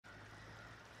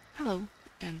Hello,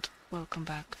 and welcome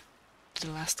back to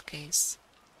the last case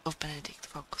of Benedict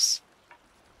Focus.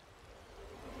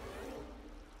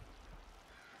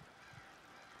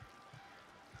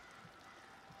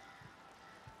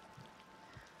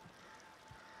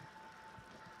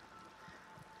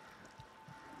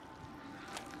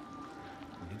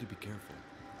 We need to be careful.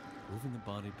 Moving the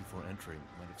body before entering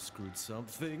might have screwed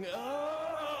something up!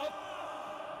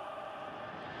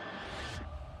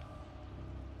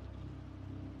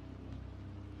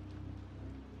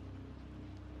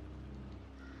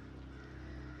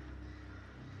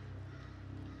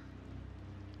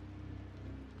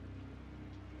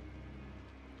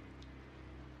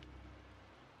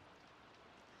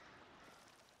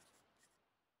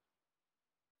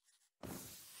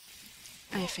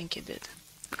 I think you did.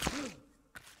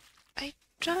 I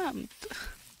jumped!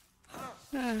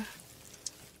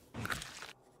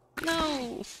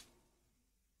 No!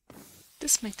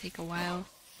 This may take a while.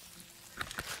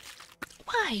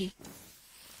 Why?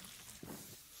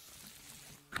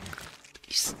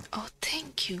 Please. Oh,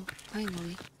 thank you,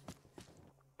 finally.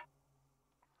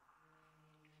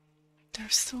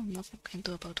 There's still nothing I can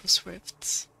do about those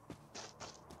rifts.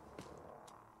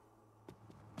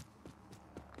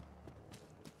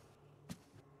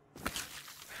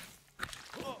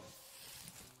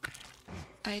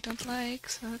 I don't like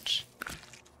such.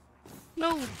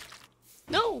 No!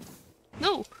 No!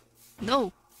 No!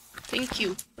 No! Thank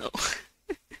you! No!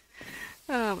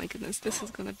 Oh my goodness, this is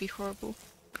gonna be horrible.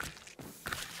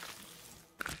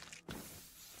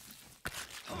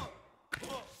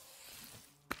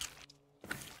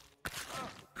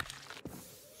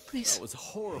 Please. That was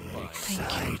horrifying.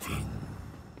 Thank you.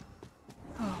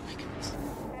 Oh my goodness.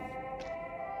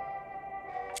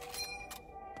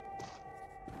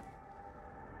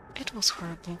 It was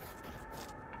horrible.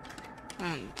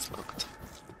 And it's locked.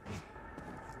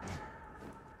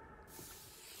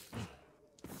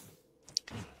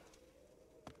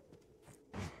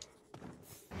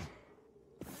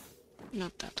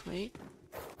 Not that way.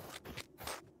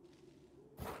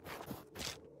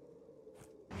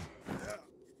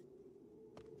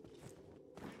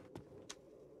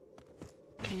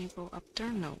 Can you go up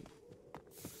there? No.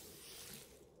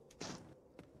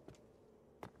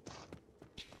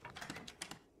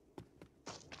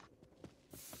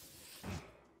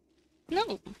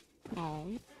 No! Oh.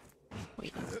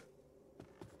 Wait.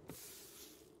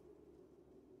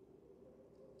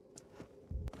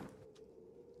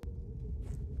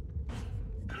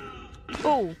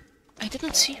 Oh! I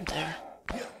didn't see him there.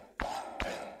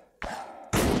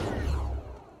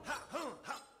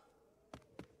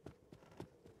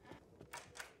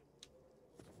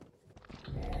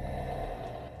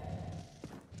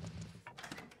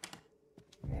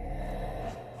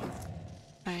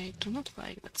 I do not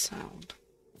like that sound.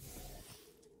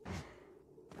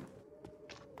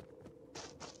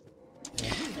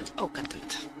 Oh,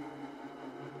 goddammit.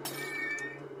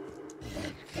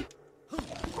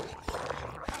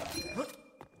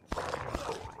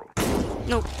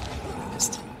 No!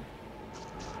 Missed.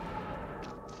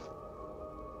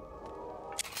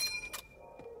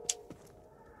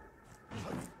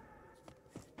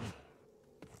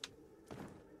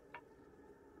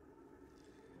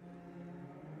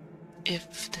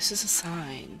 If this is a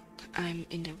sign, I'm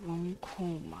in the wrong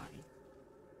coal mine.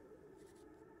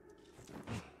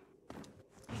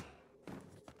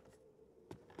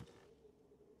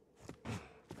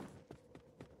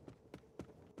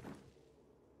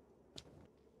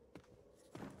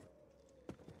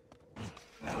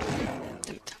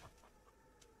 Damn it.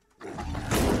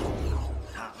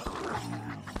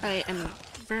 I am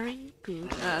very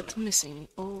good at missing.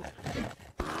 Oh.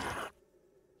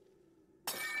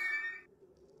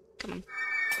 Come on.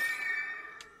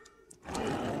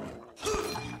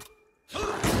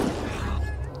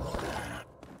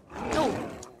 No!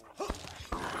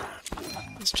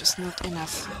 There's just not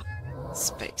enough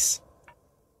space.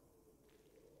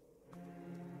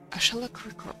 A shellac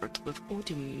record with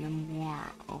audio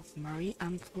memoir of Marie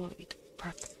Anne Floyd,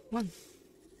 Part 1.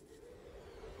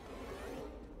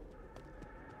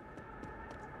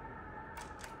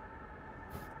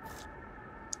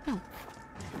 Oh.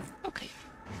 Okay.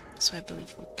 So I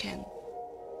believe we can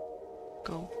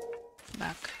go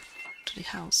back to the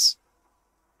house.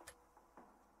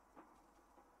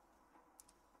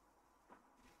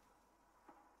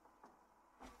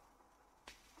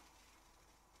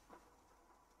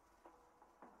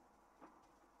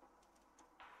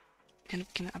 And we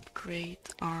can upgrade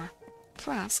our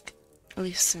flask,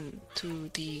 listen to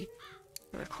the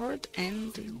record,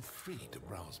 and Feel free to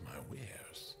browse my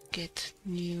wares. get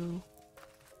new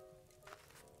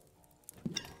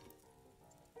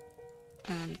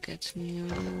and get new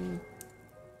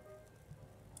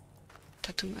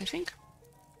tattoo, I think.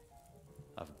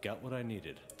 I've got what I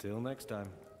needed. Till next time.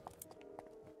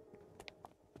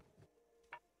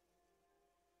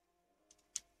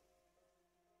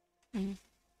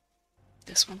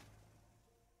 This one.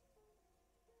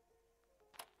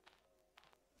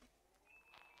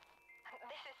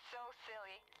 This is so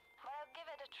silly, but I'll give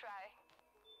it a try.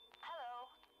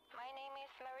 Hello, my name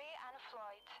is Marie Ann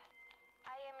Floyd.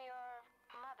 I am your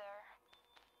mother.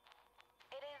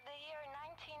 It is the year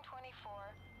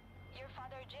 1924. Your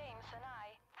father James and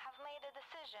I have made a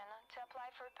decision to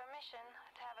apply for permission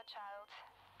to have a child.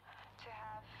 To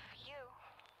have you.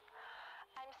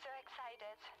 I'm so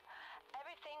excited.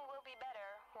 Everything will be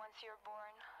better once you're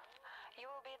born. You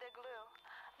will be the glue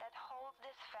that holds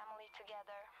this family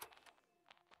together.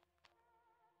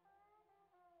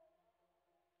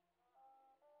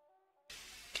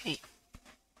 Okay.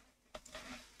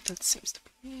 That seems to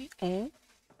be all.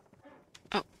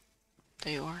 Oh,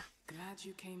 there you are. Glad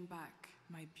you came back,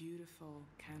 my beautiful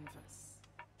canvas.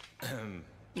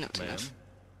 Not Ma'am? enough.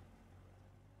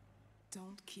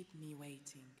 Don't keep me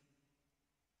waiting.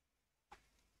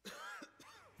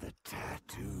 The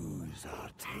tattoos are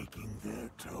taking their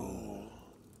toll.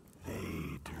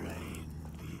 They drain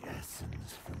the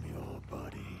essence from your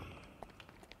body.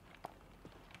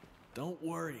 Don't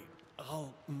worry.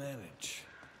 I'll manage.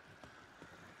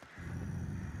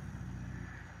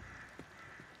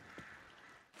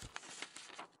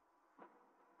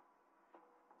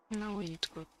 Now we need to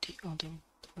go to the other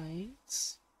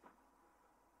place.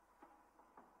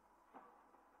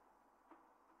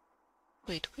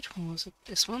 Wait, which one was it?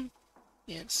 This one?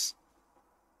 Yes.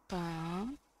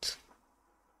 But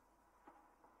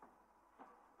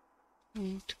we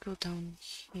need to go down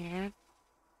here.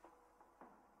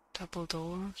 Double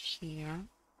door here.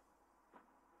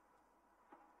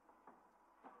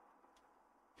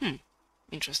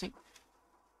 Interesting.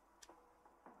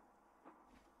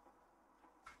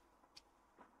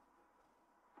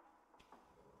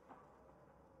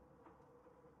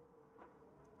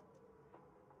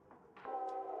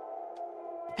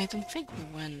 I don't think we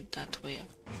went that way.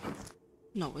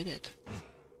 No, we did.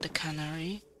 The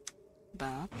cannery,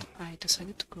 but I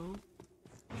decided to go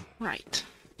right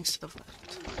instead of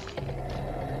left.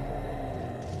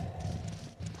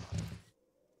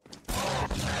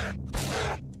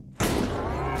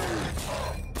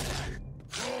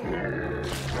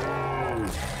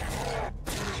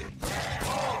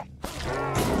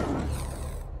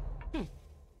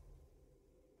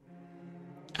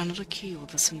 Another key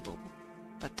with a symbol,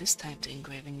 but this time the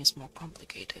engraving is more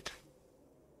complicated.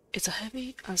 It's as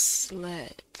heavy as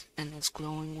lead and is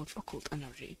glowing with occult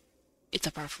energy. It's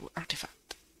a powerful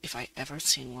artifact, if I ever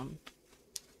seen one.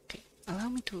 Okay, allow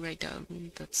me to write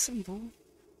down that symbol.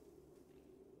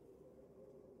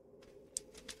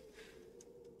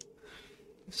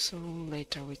 So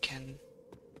later we can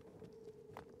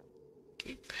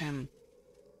give him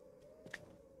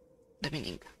the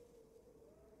meaning.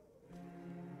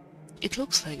 It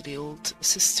looks like the old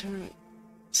Cistercian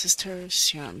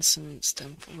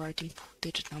system for writing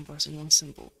 4-digit numbers in one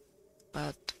symbol,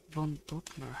 but von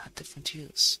Bodmer had different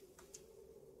use.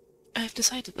 I have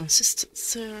decided on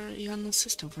Cistercian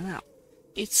system for now.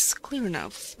 It's clear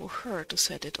enough for her to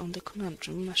set it on the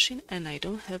conundrum machine, and I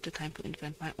don't have the time to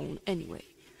invent my own anyway.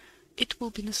 It will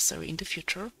be necessary in the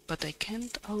future, but I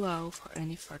can't allow for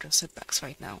any further setbacks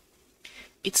right now.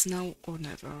 It's now or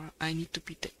never. I need to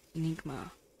beat the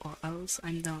enigma, or else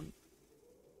I'm done.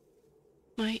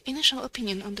 My initial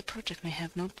opinion on the project may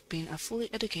have not been a fully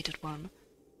educated one.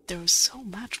 There is so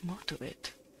much more to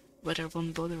it, whether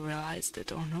von Bode realized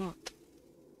it or not.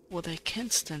 What I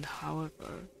can't stand,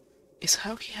 however, is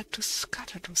how he had to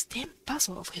scatter those damn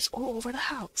puzzles of his all over the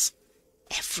house.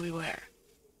 Everywhere.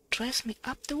 Drives me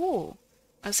up the wall,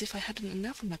 as if I hadn't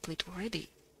enough on my plate already.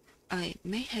 I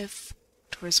may have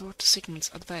to resort to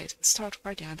Sigmund's advice and start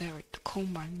writing a diary to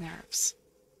calm my nerves.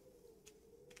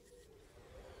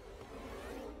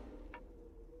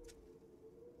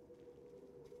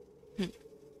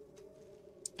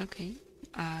 Okay,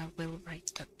 I will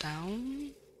write that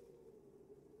down.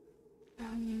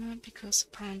 Because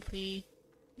apparently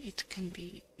it can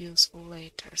be useful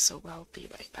later, so I'll be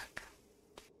right back.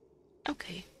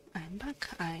 Okay, I'm back.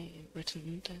 I've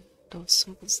written those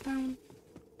symbols down.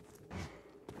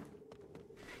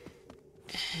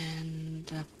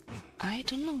 And I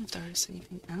don't know if there is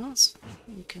anything else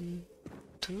we can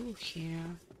do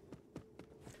here.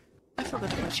 I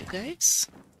forgot about you guys.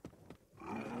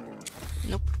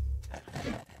 Nope.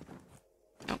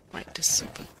 Oh, right, this is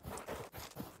open.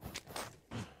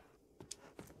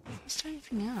 Is there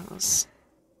anything else?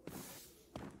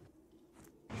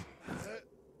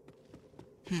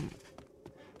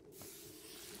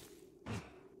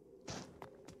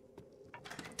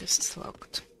 This is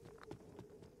locked.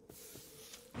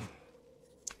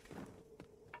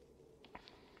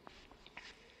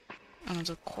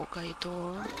 Another kogai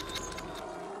door.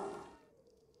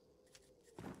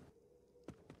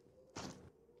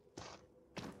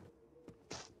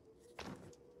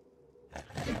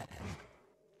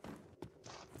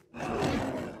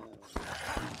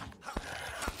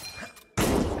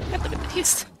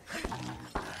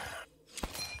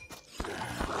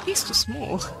 He's too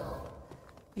small.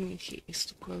 I mean, he is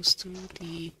too close to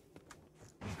the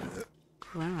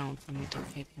ground for me to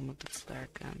hit him with the flare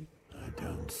gun. I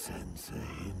don't sense a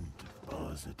hint of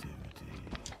positivity.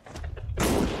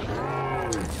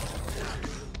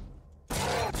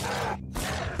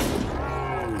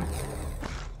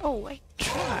 Oh, I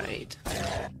tried.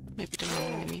 Maybe the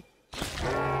wrong enemy.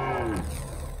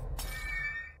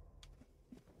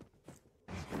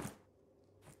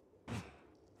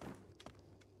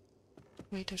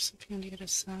 Wait, there's something on the other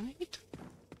side?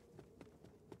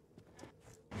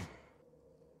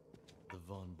 The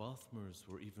von Bothmers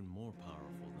were even more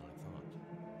powerful than I thought.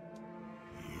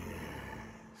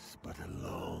 Yes, but a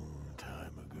long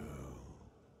time ago.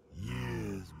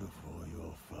 Years before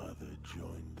your father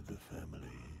joined the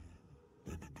family,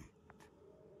 Benedict.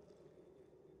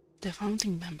 The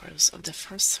founding members of the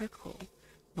first circle,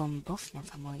 von Bothmer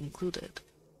family included.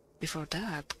 Before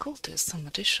that, cultists and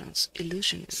magicians,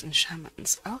 illusionists and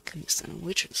shamans, alchemists and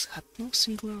witches had no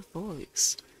singular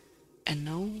voice, and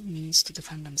no means to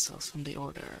defend themselves from the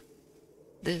order.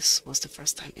 This was the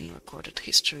first time in recorded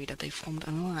history that they formed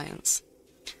an alliance.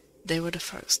 They were the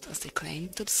first, as they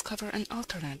claimed, to discover an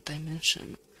alternate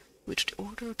dimension, which the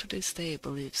order to this day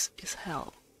believes is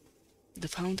hell. The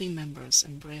founding members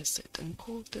embraced it and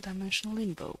called the dimension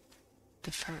Limbo,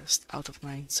 the first out of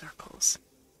 9 circles.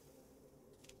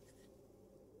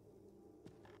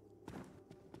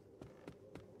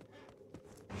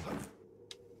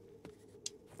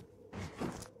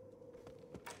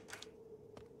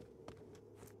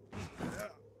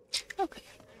 Okay,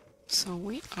 so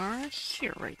we are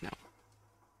here right now.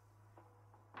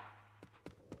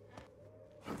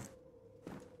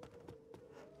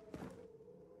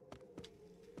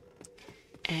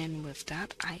 And with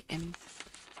that, I am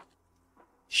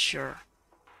sure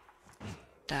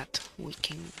that we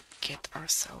can get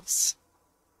ourselves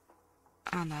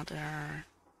another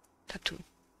tattoo.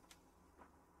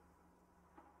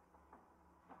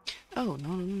 Oh,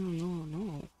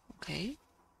 no. Okay.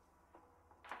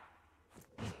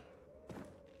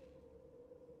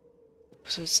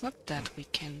 So it's not that we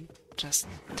can just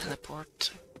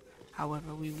teleport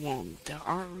however we want. There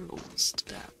are rules to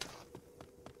that.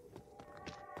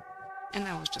 And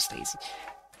I was just lazy.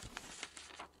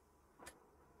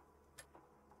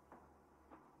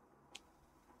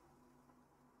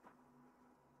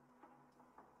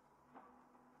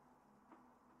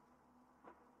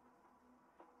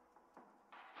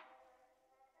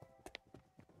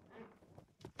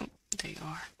 Oh, there you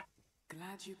are.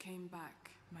 Glad you came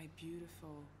back, my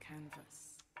beautiful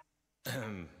canvas.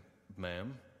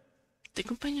 Ma'am? The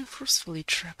companion forcefully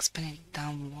tracks Benedict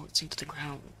downwards into the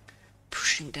ground,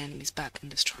 pushing the enemies back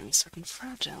and destroying certain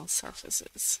fragile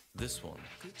surfaces. This one.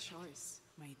 Good choice,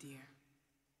 my dear.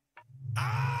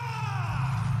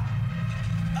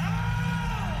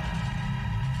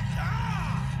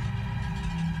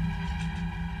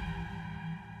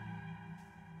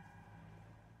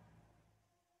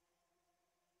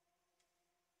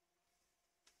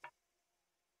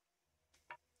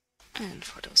 And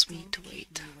for those we need to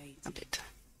wait a bit.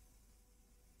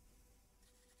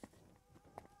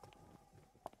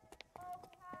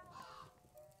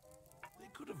 They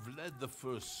could have led the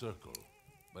first circle,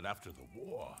 but after the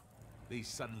war, they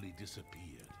suddenly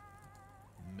disappeared.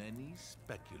 Many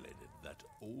speculated that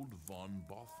old von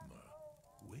Bothmer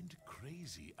went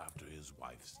crazy after his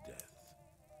wife's death.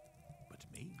 But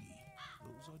maybe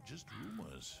those are just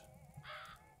rumors.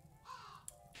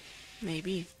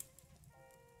 Maybe.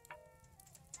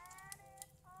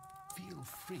 Feel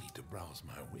free to browse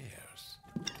my wares.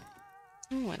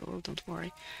 Oh, well, don't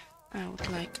worry. I would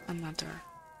like another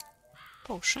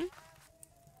potion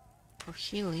for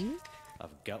healing.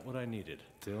 I've got what I needed.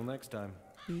 Till next time.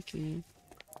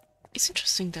 It's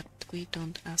interesting that we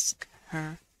don't ask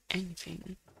her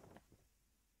anything.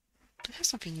 Do you have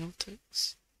something new to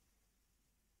us?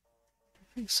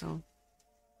 I think so.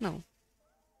 No.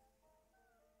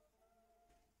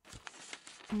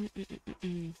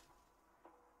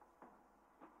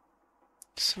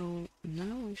 So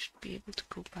now we should be able to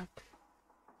go back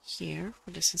here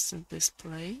for this instant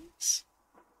displays.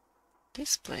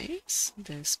 This place?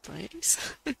 This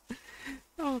place?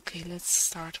 Okay, let's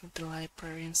start with the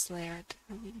librarian's lair.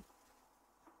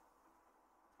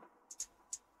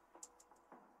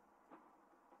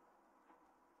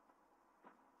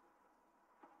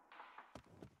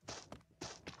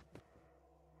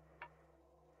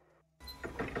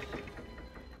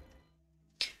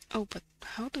 Oh, but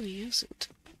how do we use it?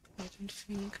 I don't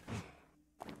think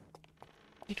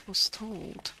it was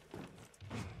told.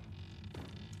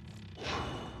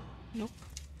 Nope.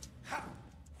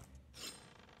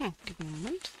 Oh, give me a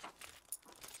moment.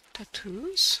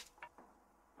 Tattoos.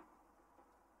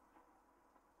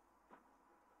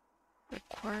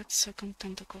 Required second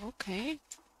tentacle, okay.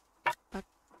 But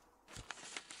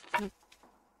nope.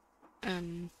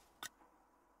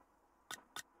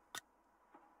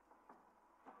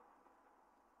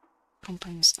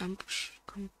 Companion's ambush,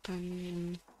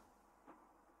 companion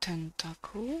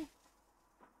tentacle.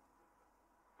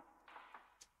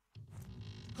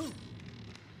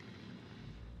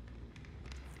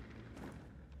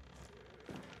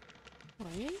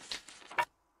 Wait.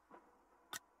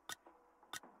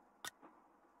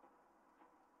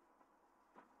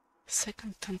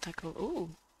 Second tentacle, ooh.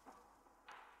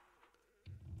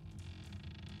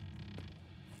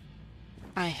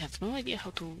 I have no idea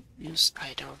how to use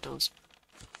either of those.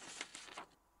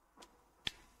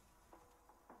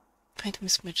 Find a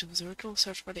mismatch of the ritual,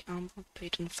 search for the armor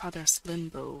plate and father's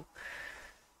limbo.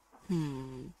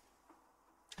 I'm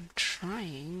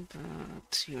trying,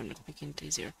 but you're not making it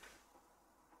easier.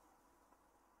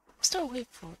 Was there a way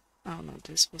for... Oh no,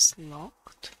 this was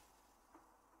locked.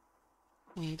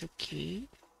 We need a key.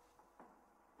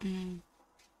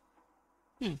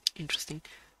 Interesting.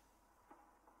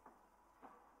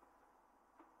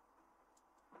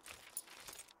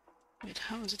 Wait,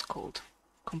 how is it called?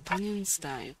 Companion's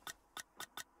Dive.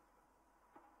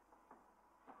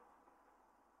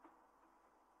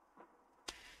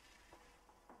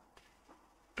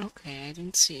 Okay, I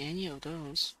didn't see any of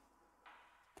those.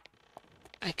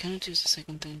 I cannot use the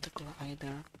second tentacle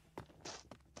either.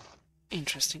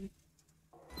 Interesting.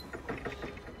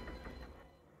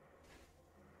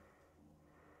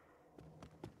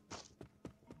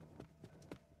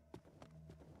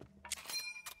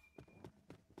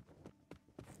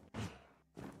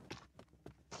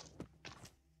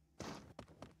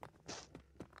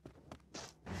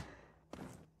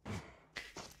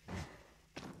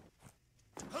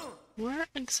 Where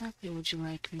exactly would you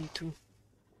like me to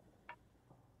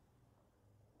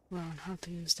learn how to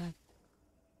use that?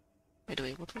 By the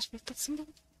way, what was with that symbol?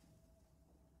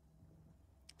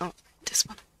 Oh, this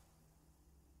one.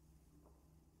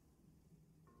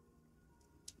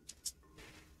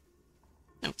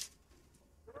 No.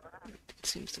 It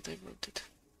seems that I wrote it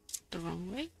the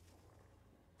wrong way.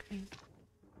 Okay.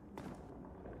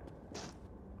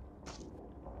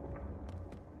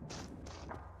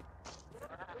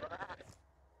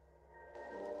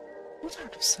 What are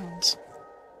those sounds?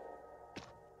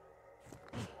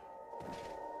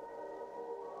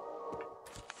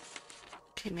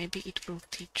 Okay, maybe it will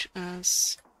teach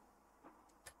us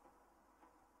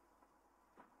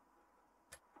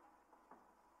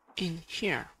in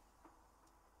here.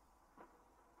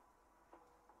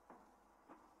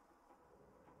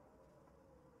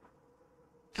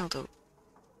 Although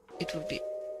it would be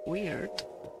weird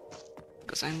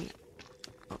because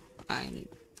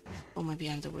or maybe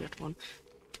I'm the weird one,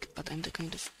 but I'm the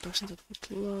kind of person that would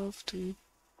love to...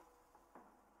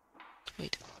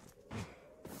 Wait.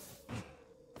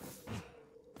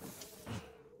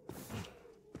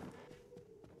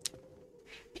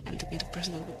 I'm the kind of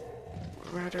person that would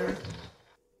rather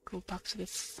go back to the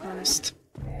first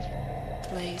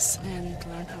place and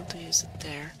learn how to use it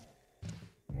there.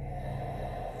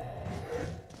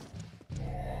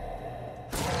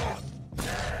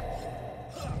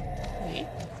 Wait.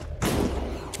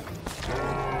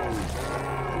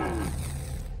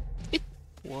 It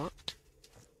worked.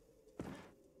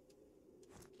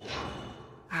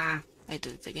 Ah, I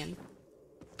did it again.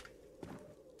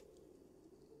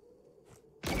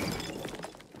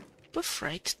 With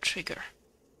right trigger.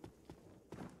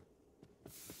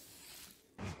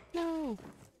 No.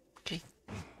 Okay.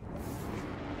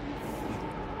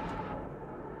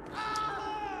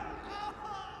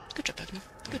 Good job, Evna.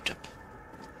 Good job.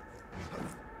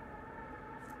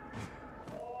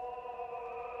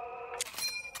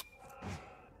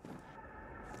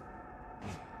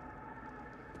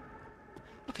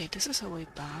 Okay, this is a way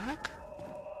back.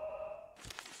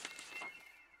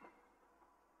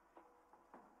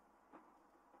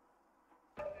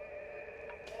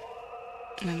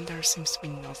 And there seems to be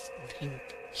nothing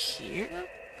here.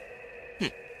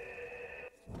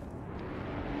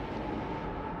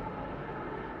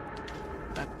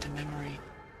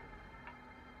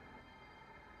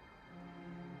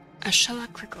 A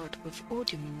shellac record with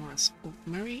audio memoirs of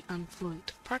Mary and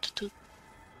Floyd, Part 2.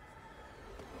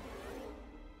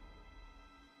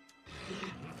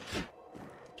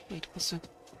 Wait, what's that?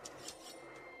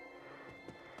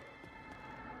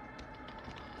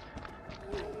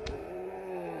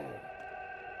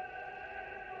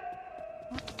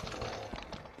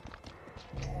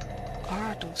 What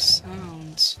are those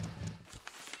sounds?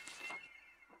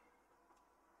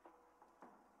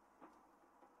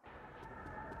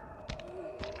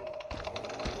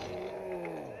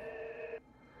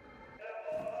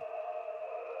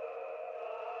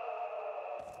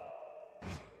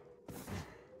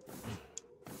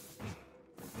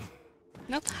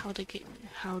 Not how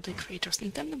the creators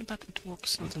intended, but it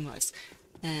works nonetheless.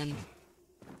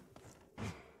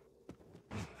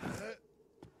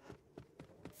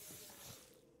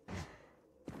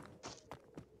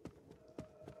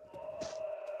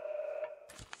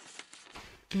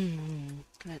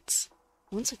 Let's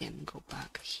once again go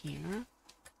back here.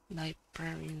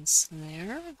 Librarian's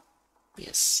Lair.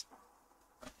 Yes.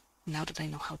 Now that I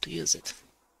know how to use it.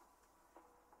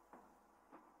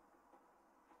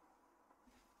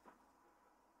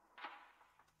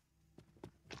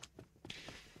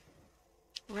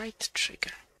 Right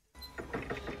trigger.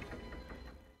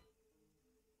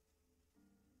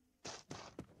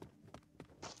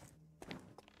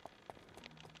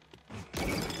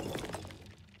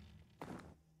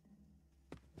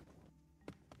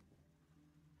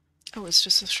 Oh, it's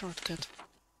just a shortcut.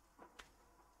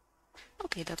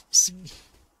 Okay, that was...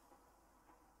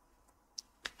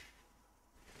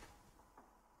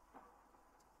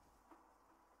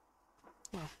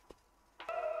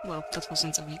 Well, that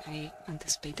wasn't something I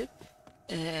anticipated.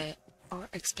 Or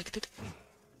expected.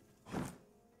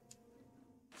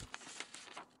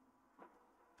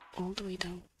 All the way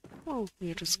down. Oh,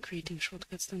 we're just creating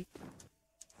shortcuts then.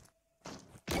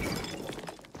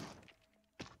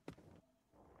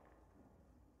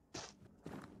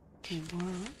 Okay, well...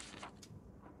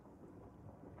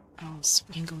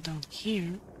 we can go down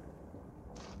here.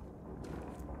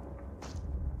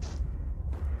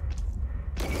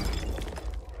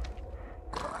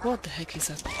 What the heck is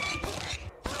that?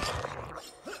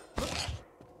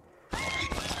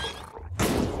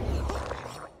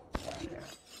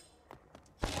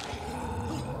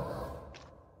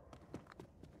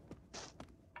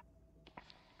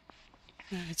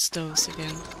 It's those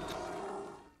again.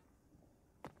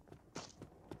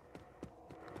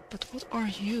 But what are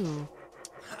you?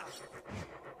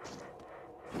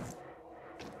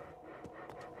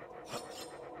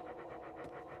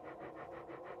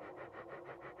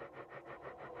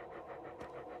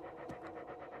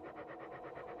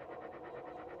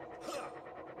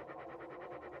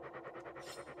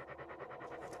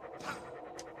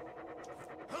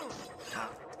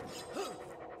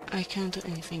 I can't do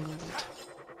anything with it.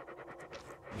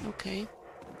 Okay.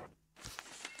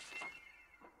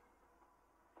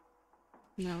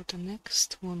 Now the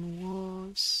next one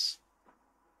was...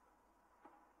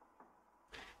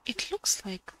 It looks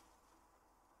like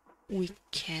we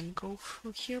can go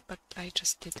through here, but I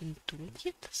just didn't do it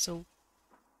yet, so...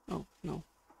 Oh, no.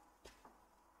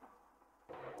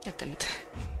 God damn it.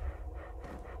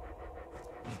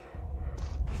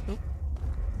 Nope.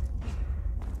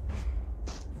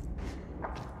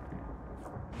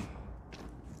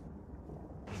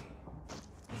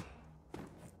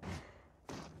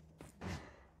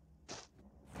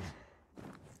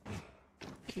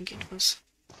 I think it was...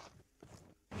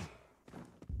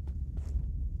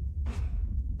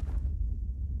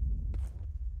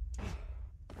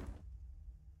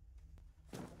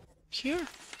 Here?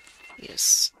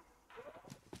 Yes.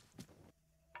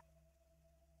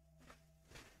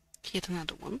 Yet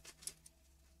another one.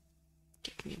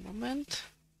 Give me a moment.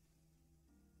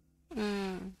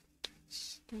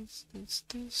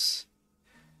 This.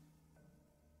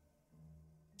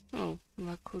 Oh,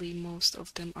 luckily most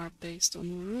of them are based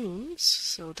on runes,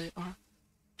 so they are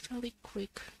fairly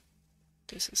quick.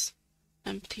 This is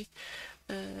empty.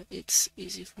 It's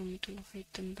easy for me to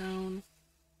write them down.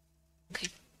 Okay.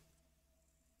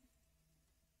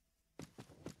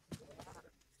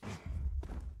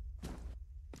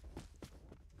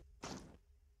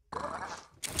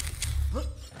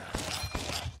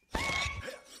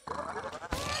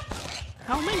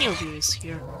 How many of you is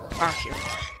here? Are here.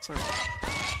 Sorry.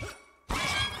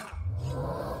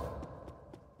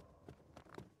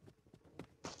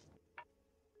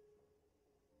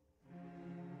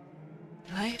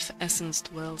 Life essence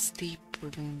dwells deep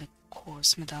within the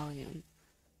coarse medallion.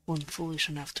 One foolish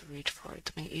enough to reach for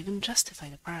it may even justify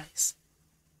the price.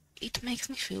 It makes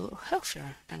me feel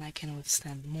healthier and I can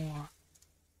withstand more.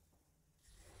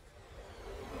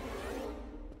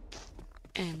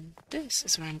 And this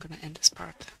is where I'm gonna end this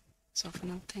part. So for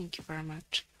now, thank you very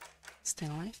much. Stay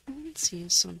alive and see you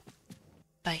soon.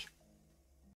 Bye.